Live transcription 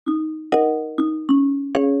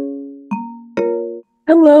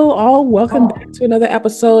Hello, all. Welcome back to another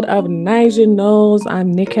episode of Nigel Knows.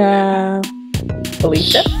 I'm Nika.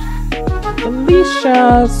 Felicia.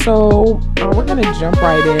 Alicia. We're going to jump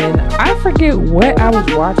right in. I forget what I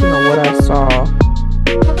was watching or what I saw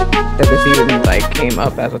that this even came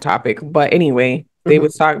up as a topic. But anyway, they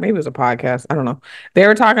was talking, maybe it was a podcast. I don't know. They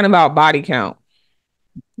were talking about body count,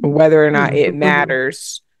 whether or not it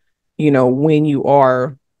matters, when you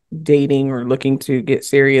are dating or looking to get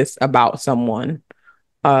serious about someone.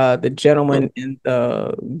 The gentleman in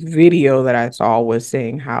the video that I saw was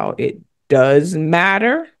saying how it does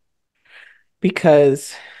matter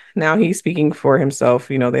because now he's speaking for himself.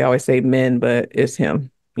 They always say men, but it's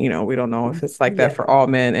him. We don't know if it's like that for all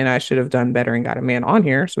men, and I should have done better and got a man on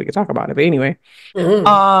here so we could talk about it. But anyway,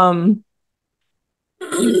 um,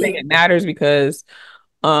 he's saying it matters because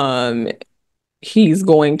um he's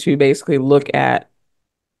going to basically look at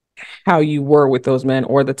how you were with those men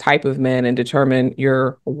or the type of men and determine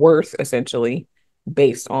your worth essentially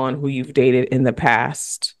based on who you've dated in the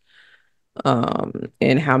past,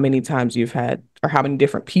 and how many times you've had or how many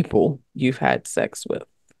different people you've had sex with.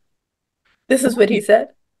 This is what he said.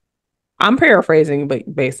 I'm paraphrasing,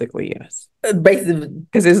 but basically yes, Basically,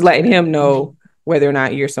 because it's letting him know whether or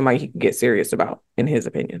not you're somebody he can get serious about in his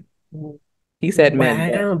opinion. He said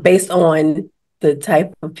men, wow. Based on the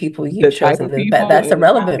type of people the you've type chosen, of people that's and how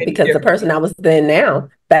irrelevant many because the different person I was then now,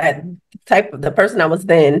 that type of the person I was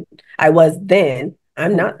then,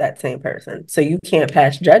 I'm not that same person. So you can't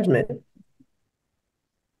pass judgment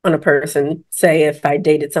on a person. Say if I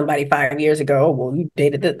dated somebody 5 years ago, oh, well, you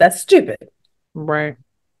dated that's stupid. right.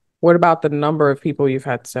 What about the number of people you've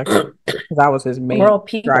had sex with? That was his We're main all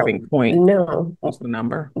people. driving point. No, What's the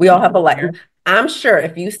number? we all have a life. I'm sure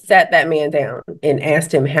if you sat that man down and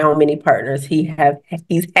asked him how many partners he's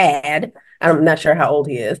had, I'm not sure how old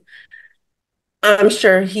he is. I'm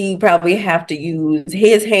sure he probably have to use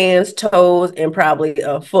his hands, toes, and probably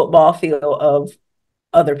a football field of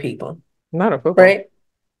other people, Not a football. right?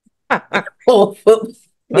 Full football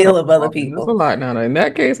Not a field of other football. That's a people. lot. Now, in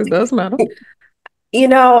that case, it does matter.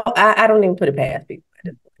 I don't even put it past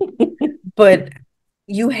people, but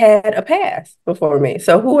you had a past before me.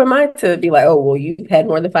 So who am I to be like, oh, well, you had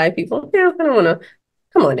more than five people? Yeah, I don't want to.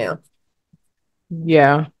 Come on now.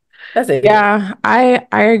 Yeah. That's it. Yeah, I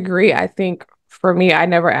agree. I think for me, I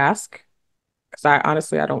never ask because I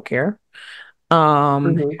honestly I don't care.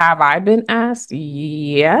 Mm-hmm. Have I been asked?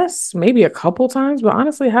 Yes, maybe a couple times, but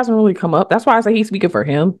honestly, it hasn't really come up. That's why I say he's speaking for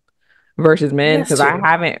him versus men, That's because I true.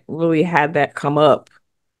 haven't really had that come up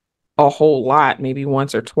a whole lot, maybe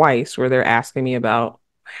once or twice, where they're asking me about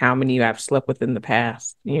how many I've slept with in the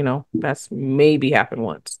past. That's maybe happened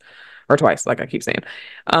once or twice, like I keep saying.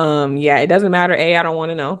 Yeah, it doesn't matter. A, I don't want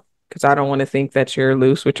to know because I don't want to think that you're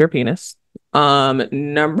loose with your penis.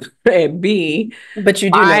 Number and B, But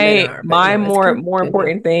you do know men my are, but my anyways, more continue.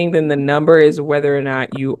 important thing than the number is whether or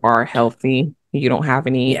not you are healthy. You don't have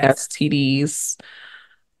any Yes, STDs,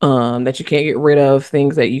 that you can't get rid of,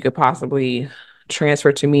 things that you could possibly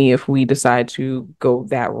transfer to me if we decide to go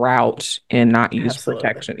that route and not use absolutely.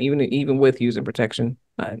 protection, even with using protection.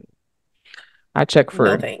 I check No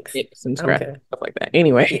for thanks. nicks and I'm scratches, good. stuff like that.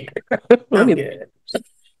 Anyway, Yeah, let I'm me. good.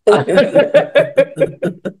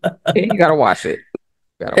 You gotta wash it.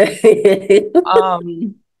 You gotta wash.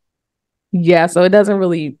 Um, yeah, so it doesn't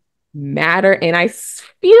really matter, and I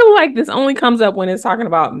feel like this only comes up when it's talking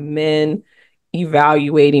about men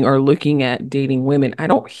evaluating or looking at dating women. I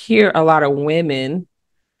don't hear a lot of women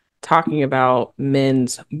talking about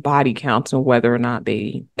men's body counts and whether or not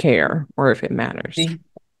they care or if it matters.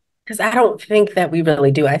 Because I don't think that we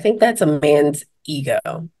really do. I think that's a man's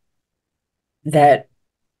ego that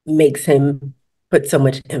makes him put so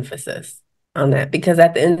much emphasis on that. Because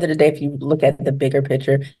at the end of the day, if you look at the bigger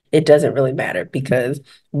picture, it doesn't really matter. Because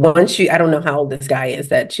I don't know how old this guy is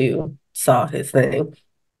that you saw his thing,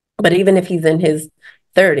 but even if he's in his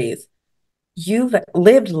 30s, you've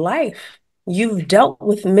lived life. You've dealt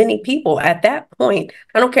with many people. At that point,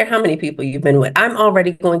 I don't care how many people you've been with. I'm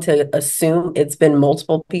already going to assume it's been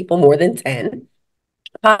multiple people, more than 10,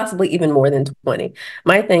 possibly even more than 20.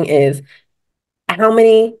 My thing is, how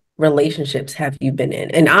many relationships have you been in?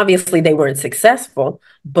 And obviously they weren't successful,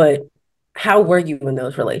 but how were you in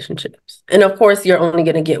those relationships? And of course, you're only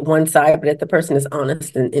going to get one side, but if the person is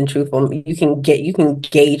honest and truthful, you can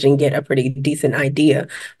gauge and get a pretty decent idea.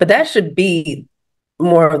 But that should be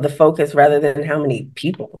more of the focus rather than how many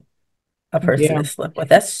people a person Yeah. has slept with.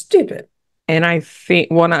 That's stupid. And I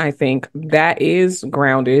think that is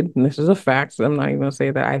grounded, and this is a fact. So I'm not even gonna say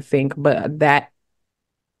that I think, but that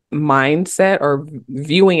mindset or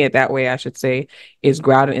viewing it that way, I should say, is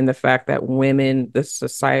grounded in the fact that women, the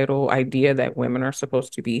societal idea that women are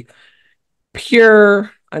supposed to be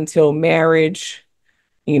pure until marriage,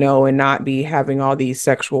 and not be having all these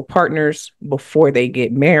sexual partners before they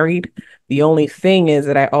get married. The only thing is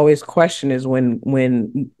that I always question is when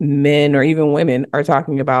men or even women are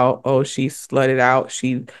talking about, oh, she slutted out,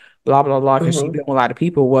 she blah blah blah because she been Hmm. with a lot of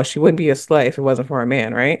people. Well, she wouldn't be a slut if it wasn't for a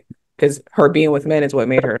man, right? Because her being with men is what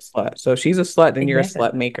made her a slut. So if she's a slut, then you're a Exactly.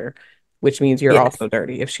 slut maker, which means you're Yes, also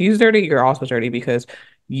dirty. If she's dirty, you're also dirty because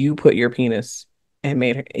you put your penis and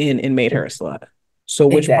made her a slut. So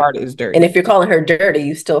which part exactly. is And dirty? if you're calling her dirty,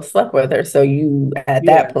 you still slept with her. So you, at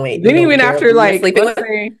Yeah. that point, you Then don't even care after who you're like sleeping let's with.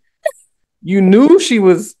 say you knew she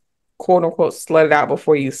was quote unquote slutted out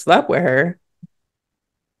before you slept with her,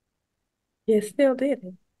 You still did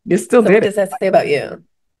it. you still So what did it. does that say about you?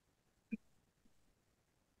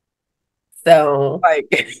 So Like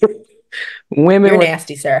women you're were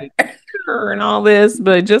nasty, sir. like, "Sure," and all this,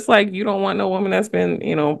 but just like you don't want no woman that's been,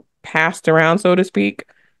 passed around, so to speak.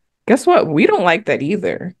 Guess what? We don't like that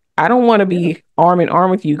either. I don't want to No, be arm in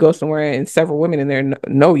arm with you, go somewhere and several women in there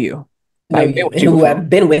know you. know Like been you with and you who before. have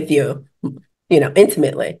been with you,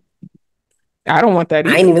 intimately. I don't want that I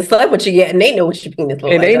either. ain't even slept with you yet, and they know what your penis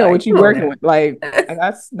look And like. they know what Like, you're come on working now. with. Like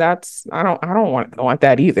that's I don't want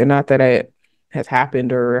that either. Not that it has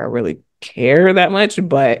happened or I really care that much,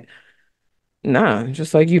 but nah,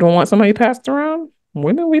 just like you don't want somebody passed around.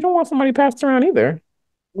 Women, we don't want somebody passed around either.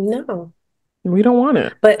 No, We don't want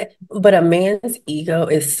it. but a man's ego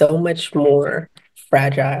is so much more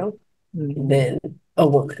fragile Mhm. than a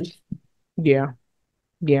woman. Yeah,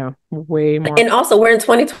 yeah, way more. And also, we're in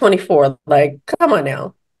 2024. Like, come on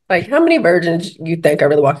now. Like, how many virgins you think are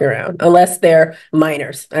really walking around? Unless they're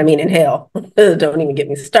minors. I mean, in hell. Don't even get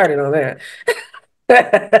me started on that.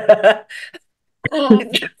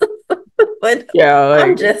 But Yeah, I'm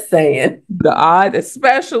like just saying. the odd,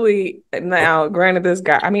 especially now, granted, this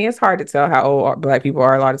guy, I mean, it's hard to tell how old Black people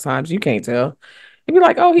are a lot of times. You can't tell. You'd be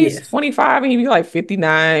like, oh, he's Yes. 25 and he'd be like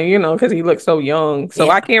 59, because he looks so young. So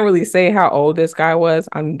Yeah. I can't really say how old this guy was.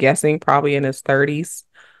 I'm guessing probably in his 30s,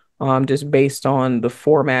 just based on the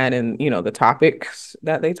format and, the topics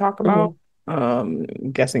that they talk about.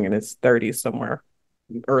 Mhm. Guessing in his 30s somewhere,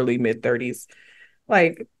 early mid 30s.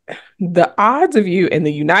 Like the odds of you in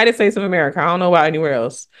the United States of America, I don't know about anywhere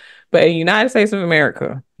else, but in the United States of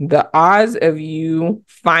America, the odds of you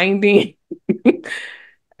finding,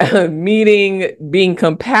 meeting, being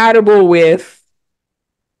compatible with,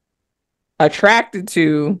 attracted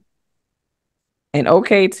to, and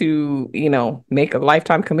okay to, make a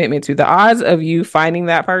lifetime commitment to, the odds of you finding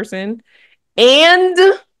that person and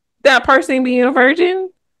that person being a virgin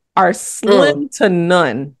are Mm, slim to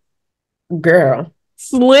none. girl,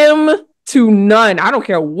 Slim to none. I don't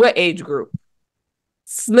care what age group.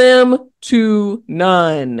 Slim to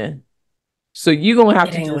none. So you're gonna have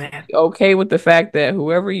it to ain't just gonna happen. be okay with the fact that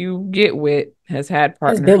whoever you get with has had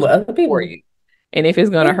Has been partners with other for people. you. And if it's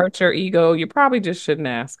gonna Yeah. hurt your ego, you probably just shouldn't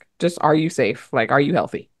ask. Just are you safe? Like, are you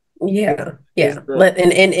healthy? Is Yeah. is Yeah. the Let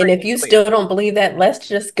and straight if and you clear. still don't believe that, let's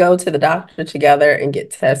just go to the doctor together and get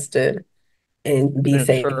tested and be Make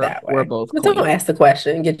safe sure that we're way. both But don't clean. ask the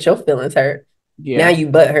question, get your feelings hurt. Now Yeah. you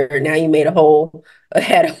butt hurt. Now you made a whole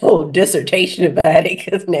had a whole dissertation about it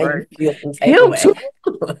because now you Right. feel some type of Him too.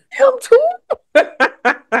 way. Him too.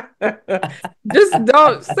 Just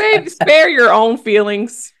don't spare your own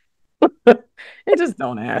feelings and just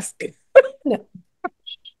don't ask. No.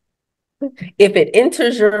 If it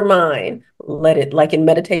enters your mind, let it, like in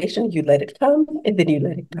meditation, you let it come and then you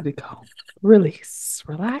let it go. Let it go. Release.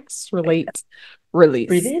 Relax. Relate. Breathe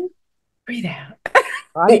Release. in, breathe out.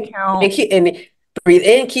 Body And count. breathe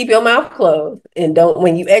in, keep your mouth closed. And don't,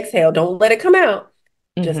 when you exhale, don't let it come out.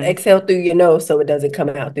 Just Hmm. exhale through your nose so it doesn't come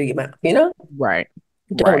out through your mouth, you know? Right.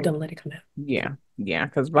 Don't Right. don't let it come out. Yeah. Yeah.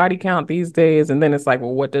 Because body count these days, and then it's like,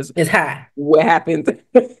 well, It's high. what happens?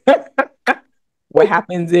 What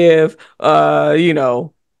happens if,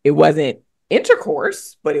 it wasn't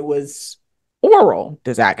intercourse, but it was oral?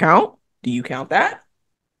 Does that count? Do you count that?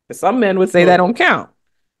 'Cause some men would say that Mm, don't count,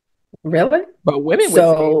 really? but women would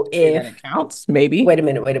So say that if, it counts, maybe. wait a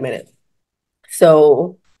minute.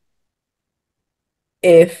 So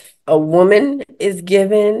if a woman is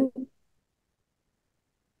given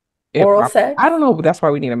It oral probably, sex, I don't know, but that's why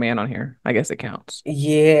we need a man on here. I guess it counts.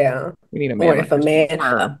 yeah. We need a Or man on if a here to man,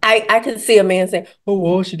 confirm. I could see a man saying, "Oh,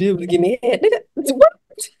 all she did was give me a head." Nigga, what?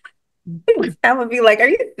 I would be like, "Are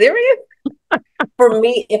you serious?" For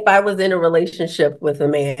me, if I was in a relationship with a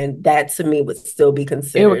man, that to me would still be It would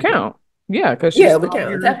considered. count. Yeah, because she Yeah, it would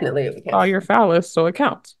count. Definitely, it would count. saw your phallus, so it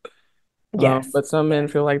counts. Yes. But some men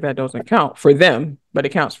Yes. feel like that doesn't count for them, but it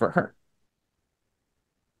counts for her.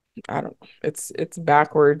 I don't know. It's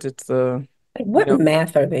backwards. It's Like, you what know,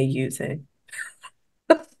 math are they using?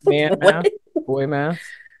 man What? math, boy math.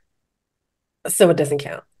 So it doesn't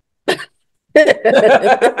count.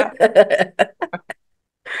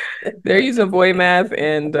 They're using boy math,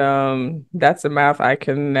 and that's a math I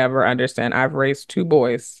can never understand. I've raised two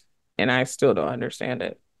boys, and I still don't understand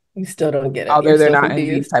it. You still don't get it. You're Although they're still not in these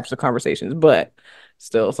confused types of conversations, but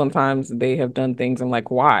still, sometimes they have done things I'm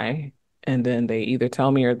like, why? And then they either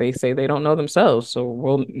tell me or they say they don't know themselves.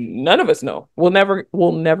 So none of us know. We'll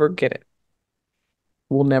never get it.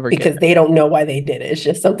 We'll never get because it. they don't know why they did it. It's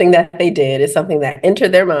just something that they did. It's something that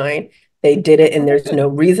entered their mind. They did it, and there's no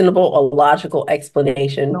reasonable or logical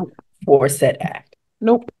explanation Nope. for said act.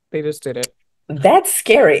 Nope. They just did it. That's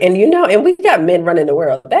scary. And and we got men running the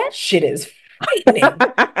world. That shit is frightening.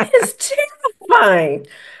 It's terrifying.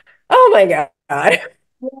 Oh my God.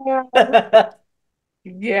 Yeah.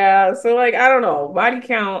 Yeah. So like I don't know. Body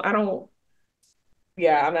count, I don't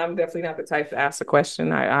yeah, I'm definitely not the type to ask the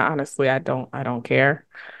question. I honestly I don't care.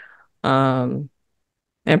 Um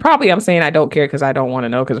and probably I'm saying I don't care because I don't want to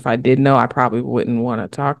know because if I did know, I probably wouldn't want to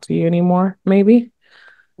talk to you anymore, maybe.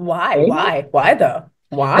 Why? Maybe. Why? Why though?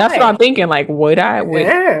 That's what I'm Why? thinking. Like, would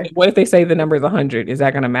Yeah. what if they say the number is 100? Is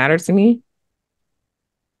that going to matter to me?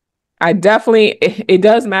 I definitely it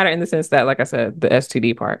does matter in the sense that, like I said, the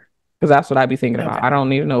STD part, because that's what I'd be thinking about. Okay. I don't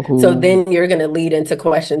need to know So who. then you're going to lead into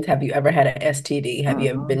questions. Have you ever had an STD? Have you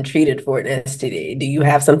ever Mhm. been treated for an STD? Do you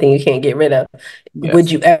have something you can't get rid of? Would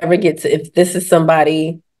Yes. you ever get to, if this is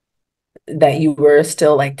somebody that you were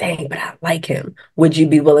still like, dang, but I like him, would you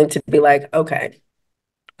be willing to be like, okay,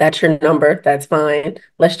 that's your number. That's fine.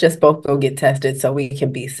 Let's just both go get tested so we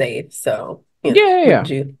can be safe. So, Yeah, yeah, would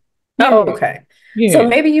you? yeah, Oh, yeah, okay. yeah, So yeah.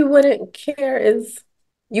 maybe you wouldn't care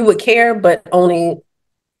you would care, but only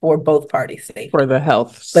for both parties' For safety. the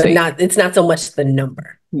health But sake. not, it's not so much the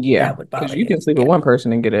number Yeah, that would because bother you you. can sleep with Yeah, one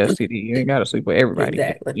person and get an STD. You ain't got to sleep with everybody,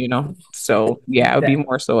 exactly. you know? So, yeah, it would be Exactly.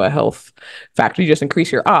 more so a health factor. You just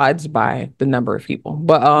increase your odds by the number of people.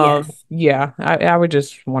 But Yes. yeah, I would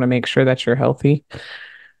just want to make sure that you're healthy.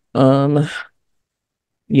 Um,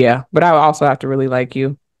 yeah, but I would also have to really like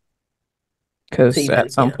you So because at even,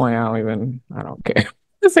 some yeah. point I don't care.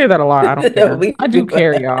 I say that a lot. I don't care. We I do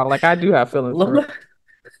care, y'all. Like I do have feelings for real. Lama-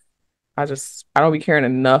 I don't be caring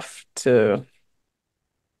enough to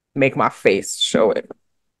make my face show it.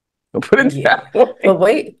 Put it yeah. that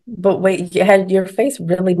way. But wait, your face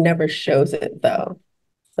really never shows it though.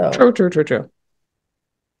 True, So true, true, true.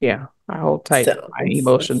 Yeah, I hold tight so my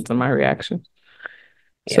emotions and my reactions.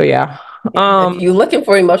 So yeah. yeah, Yeah. If you're looking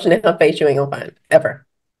for emotion in her face, you ain't gonna find it ever.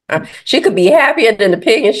 She could be happier than the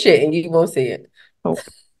pig and shit, and you won't see it. hope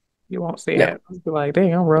you won't see No, it. I'll be like,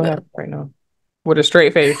 dang, I'm real no. happy right now with a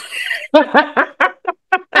straight face. Like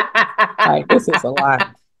this is a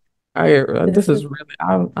lot. This This is is really.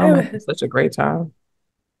 I'm having such a great time.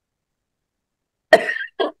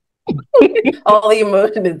 all the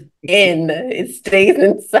emotion is in. It stays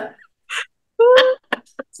inside.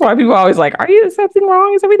 That's why people are always like, "Are you is something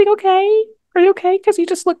wrong? Is everything okay? Are you okay? Because you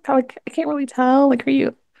just look like I can't really tell. Like, are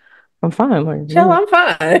you? I'm fine. Like, Chill, I'm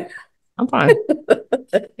fine. I'm fine.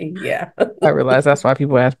 Yeah. I realize that's why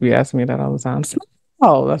people ask me that all the time.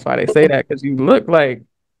 Oh, that's why they say that because you look like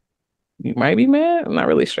you might be mad. I'm not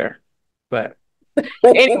really sure, but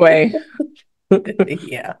anyway,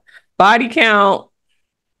 Yeah. body count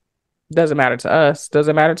doesn't matter to us. Does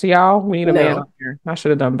it matter to y'all? We need a man on No. here. I should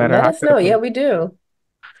have done better. Let us know. Yeah, we do.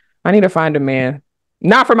 I need to find a man,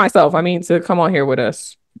 not for myself. I mean to come on here with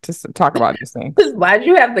us to talk about these things. Why'd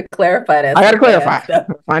you have to clarify I that got to so clarify. fast?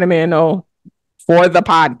 Find a man, no, for the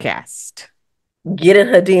podcast. Get in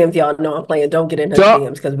her DMs, y'all know I'm playing. Don't get in her Duh.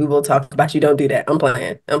 DMs because we will talk about you. Don't do that. I'm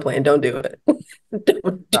playing. I'm playing. Don't do it.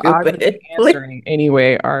 Don't The do odds of me it. Please. answering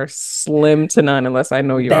anyway are slim to none unless I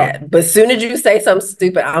know you already. That. But as soon as you say something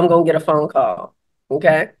stupid, I'm gonna get a phone call.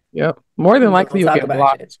 Okay? Yep. More than We're likely gonna you'll talk get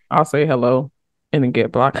about you. blocked. I'll say hello and then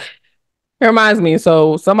get blocked. It reminds me,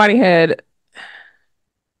 so somebody had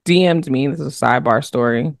DM'd me. This is a sidebar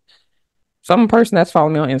story. Some person that's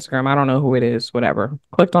following me on Instagram. I don't know who it is, whatever.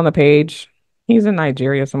 Clicked on the page. He's in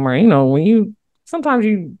Nigeria somewhere. You know, when you sometimes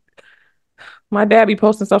you my dad be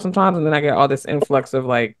posting stuff sometimes and then I get all this influx of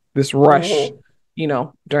like this rush,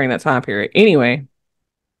 Mhm. during that time period. Anyway,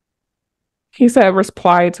 he said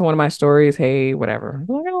reply to one of my stories, hey, whatever.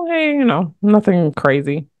 I'm like, oh hey, nothing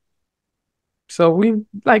crazy. So we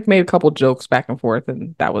like made a couple jokes back and forth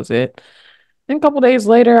and that was it. And a couple days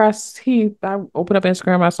later, I opened up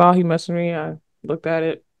Instagram. I saw he messaged me. I looked at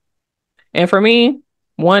it, and for me,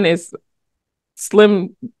 one is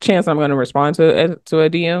slim chance I'm going to respond to a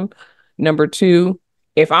DM. Number two,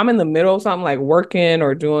 if I'm in the middle of something like working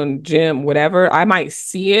or doing gym, whatever, I might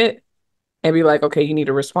see it and be like, okay, you need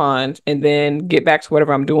to respond, and then get back to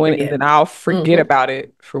whatever I'm doing, and Forget. then I'll forget Hmm. about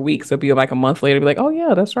it for weeks. It'll be like a month later, be like, oh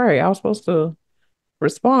yeah, that's right, I was supposed to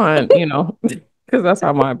respond, because that's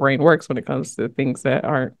how my brain works when it comes to things that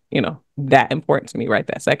aren't, that important to me right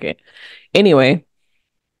that second. Anyway,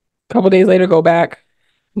 a couple days later, go back,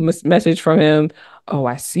 message from him. Oh,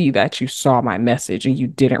 I see that you saw my message and you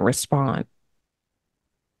didn't respond.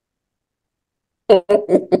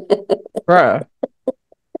 Bruh.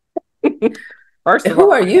 First of Who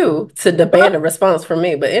all, are you to demand a response from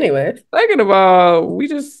me? But anyway. second of all, we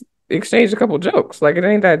just exchanged a couple jokes. Like it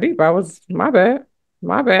ain't that deep. I was my bad.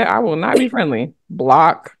 My bad. I will not be friendly.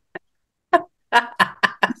 Block.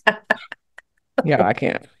 Yeah, I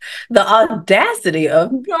can't. The audacity of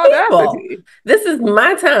The people. audacity. This is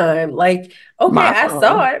my time. Like, okay, My I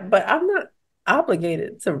saw phone. it, but I'm not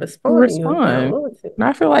obligated to respond to you if I don't Respond. want to. And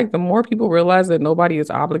I feel like the more people realize that nobody is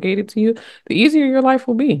obligated to you, the easier your life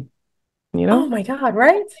will be. You Oh know? my God,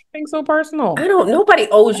 right? Things so personal. Nobody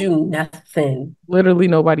owes you nothing. Literally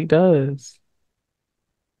nobody does.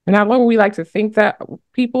 And I love we like to think that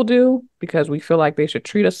people do because we feel like they should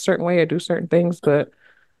treat us a certain way or do certain things. But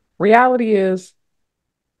reality is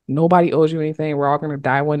nobody owes you anything. We're all gonna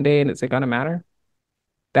die one day and it's gonna matter.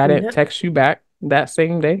 That it No, texts you back that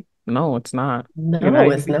same day. No, it's not. You're not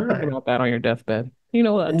no, even it's gonna be thinking not. about that on your deathbed. You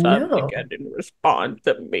know that time my No. cat didn't respond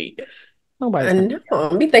to me. Nobody's I gonna know.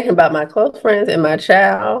 I'm be thinking about my close friends and my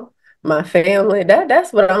child, my family.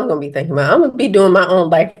 That's what I'm gonna be thinking about. I'm gonna be doing my own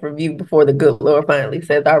life review before the good Lord finally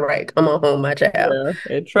says, "All right, come on home, my child." Yeah.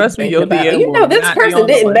 And Be trust me, thinking your about, DM will this not be person on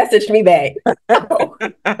the didn't list. message me back. No.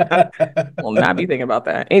 Will not be thinking about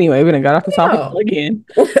that. Anyway, we done got off the topic No. again.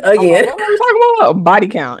 Again. What were we talking about? Body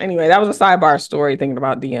count. Anyway, that was a sidebar story thinking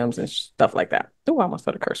about DMs and stuff like that. Oh, I almost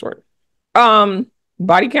said a curse word. Um,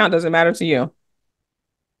 Body count doesn't matter to you.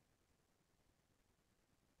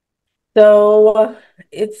 So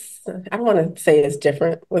I don't want to say it's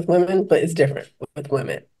different with women, but it's different with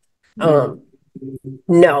women. Mm. Um,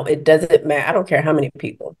 no, it doesn't matter. I don't care how many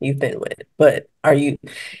people you've been with, but how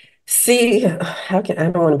can I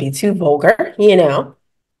don't want to be too vulgar.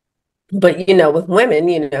 But with women,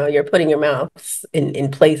 you're putting your mouth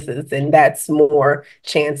in places, and that's more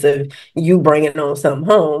chance of you bringing on something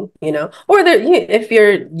home, or if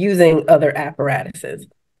you're using other apparatuses.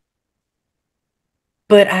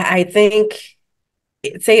 But I think,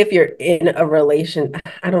 say if you're in a relation,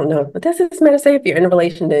 I don't know, but does this matter? Say if you're in a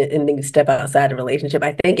relationship and then you step outside the relationship,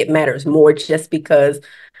 I think it matters more just because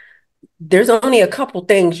there's only a couple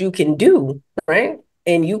things you can do, right?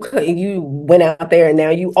 And you went out there and now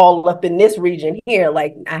you all up in this region here,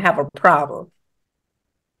 like I have a problem.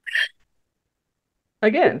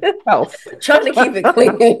 Again, health. Trying to keep it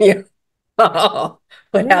clean in your without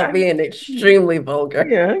Yeah, being extremely vulgar.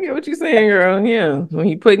 yeah, I get what you're saying, girl. Yeah, when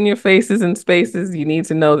you put in your faces in spaces, you need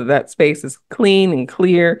to know that that space is clean and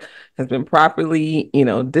clear, has been properly,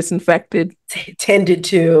 disinfected, Tended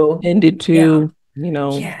to. tended Yeah.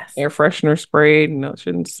 to, Yes. air freshener sprayed, it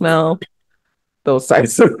shouldn't smell, those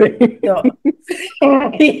types of things. So,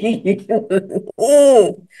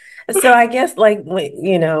 so I guess like when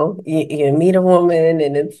you meet a woman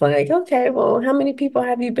and it's like, okay, well, how many people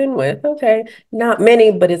have you been with? Okay, not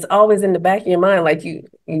many, but it's always in the back of your mind, like you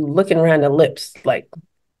looking around the lips, like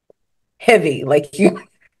heavy, like you.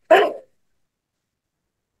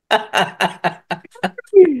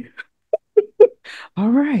 All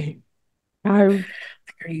right. I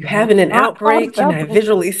Are you having an not thought outbreak? Can about I that.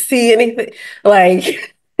 visually see anything?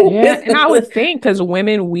 Like, Yeah, and I would think because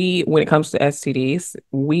women, when it comes to STDs,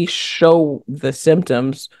 we show the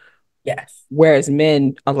symptoms, yes, whereas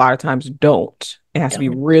men a lot of times don't. It has to be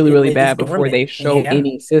don't. really, really It's bad before they dormant. show Yeah,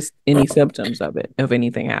 any symptoms of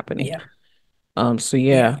anything happening. yeah, So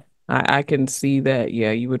yeah. yeah, I can see that.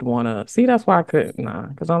 Yeah, you would want to see. That's why I could nah,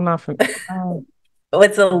 because I'm not. Oh,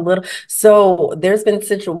 it's a little. So there's been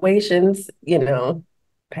situations,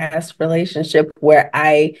 past relationship where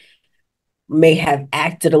I may have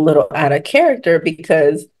acted a little out of character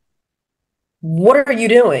because what are you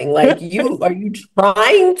doing? Like are you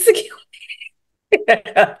trying to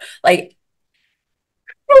like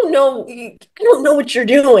I don't know what you're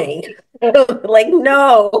doing. Like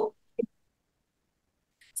no.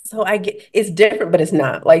 So I get it's different, but it's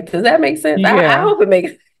not. Like, does that make sense? I Yeah. hope it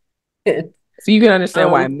makes sense. So you can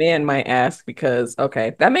understand why a Um, man might ask because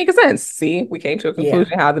okay, that makes sense. See, we came to a yeah.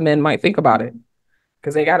 conclusion how the men might think about it.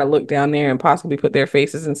 because they got to look down there and possibly put their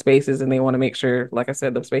faces in spaces, and they want to make sure, like I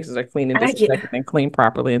said, the spaces are clean and I get, disinfected and clean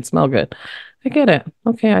properly and smell good. I get it.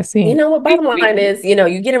 Okay, I see. you know what, bottom line is, you know,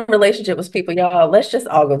 you get in a relationship with people, y'all, let's just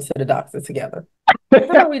all go to the doctor together. How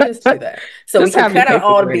about we just do that? So Just we can have your cut out papers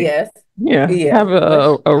all the ready. BS. Yeah, Yeah. have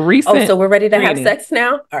a Oh, recent so we're ready to have screening. sex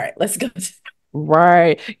now? All right, let's go.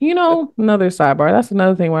 Right. You know, another sidebar. That's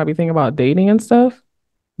another thing when I be thinking about dating and stuff,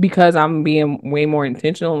 because I'm being way more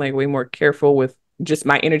intentional, like way more careful with just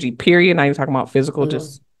my energy, period. Not even talking about physical, Mhm.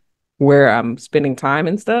 just where I'm spending time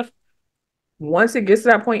and stuff. Once it gets to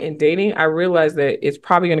that point in dating, I realize that it's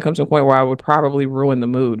probably going to come to a point where I would probably ruin the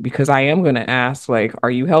mood, because I am going to ask, like,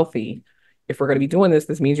 are you healthy? If we're going to be doing this,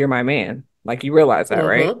 this means you're my man. Like, you realize that,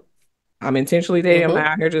 right? Mhm. I'm intentionally dating. I'm not Mhm.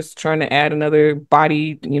 out here just trying to add another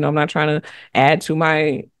body. You know, I'm not trying to add to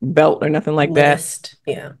my belt or nothing like that. List.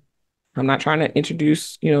 Yeah. I'm not trying to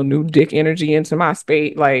introduce, new dick energy into my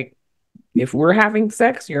space. Like, if we're having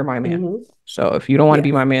sex, you're my man. Mhm. So if you don't want to be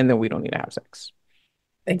Yes, my man, then we don't need to have sex.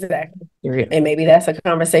 exactly. Period. And maybe that's a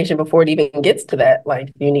conversation before it even gets to that.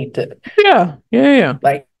 Like, you need to, Yeah. Yeah. Yeah.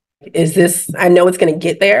 like, is this, I know it's going to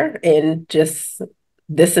get there, and just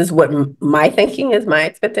this is what my thinking is, my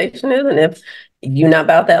expectation is. And if you're not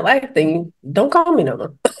about that life, then don't call me no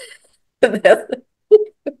more.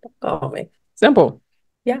 Call me. Simple.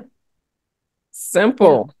 Yeah.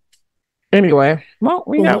 Simple. Anyway, well,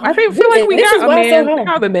 I Yeah. feel like we This is got a why it's so man, hard.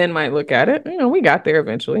 how the men might look at it. We got there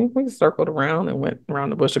eventually. We circled around and went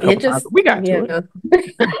around the bush a couple It times, just, but we got to yeah.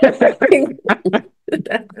 it.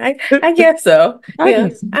 I guess so. I Yeah,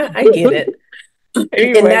 guess. I get it. And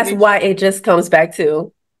that's Anyway, why it just comes back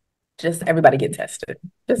to just everybody get tested.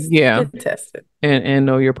 Just yeah, get tested. and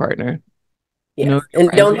know your partner. Know Yes. your And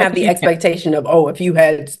partner as don't much have as the you can. expectation of, oh, if you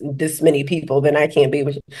had this many people, then I can't be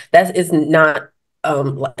with you. That is not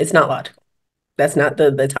it's not logical. That's not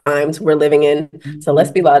the times we're living in. So let's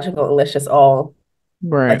Mhm. be logical, and let's just all,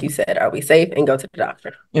 Right. like you said, are we safe, and go to the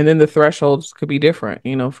doctor. And then the thresholds could be different.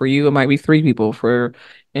 For you, it might be three people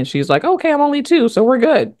and she's like, okay, I'm only two, so we're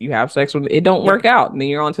good. You have sex with it, don't Yeah, work out. And then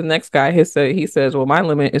you're on to the next guy. He says, well, my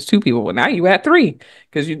limit is two people. Well, now you at three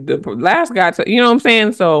because the last guy, you know what I'm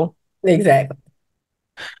saying? So exactly.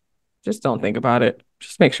 just don't think about it.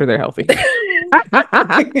 Just make sure they're healthy.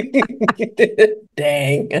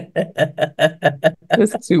 Dang.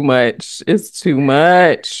 It's too much. It's too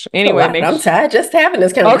much. A Anyway, lot. I'm tired just having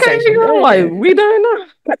this okay, conversation. like we done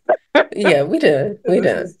now. Yeah, we done. We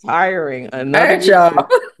This done. is tiring. All Another right, y'all.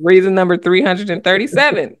 reason number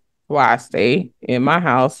 337 why I stay in my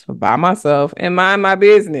house by myself and mind my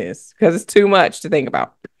business, because it's too much to think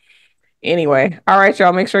about. Anyway, all right,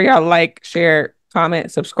 y'all. Make sure y'all like, share,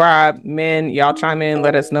 comment, subscribe. Men, y'all chime in.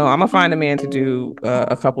 Let us know. I'm gonna find a man to do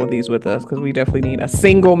a couple of these with us, because we definitely need a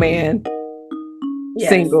single man. Yes.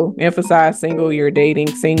 Single, emphasize single. You're dating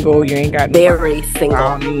single. You ain't got nobody. Very single.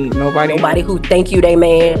 I don't need nobody. Nobody who think you they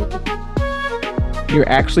man. You're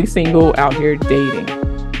actually single out here dating,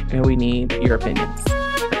 and we need your opinions.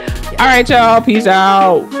 Yes. All right, y'all. Peace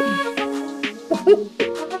out.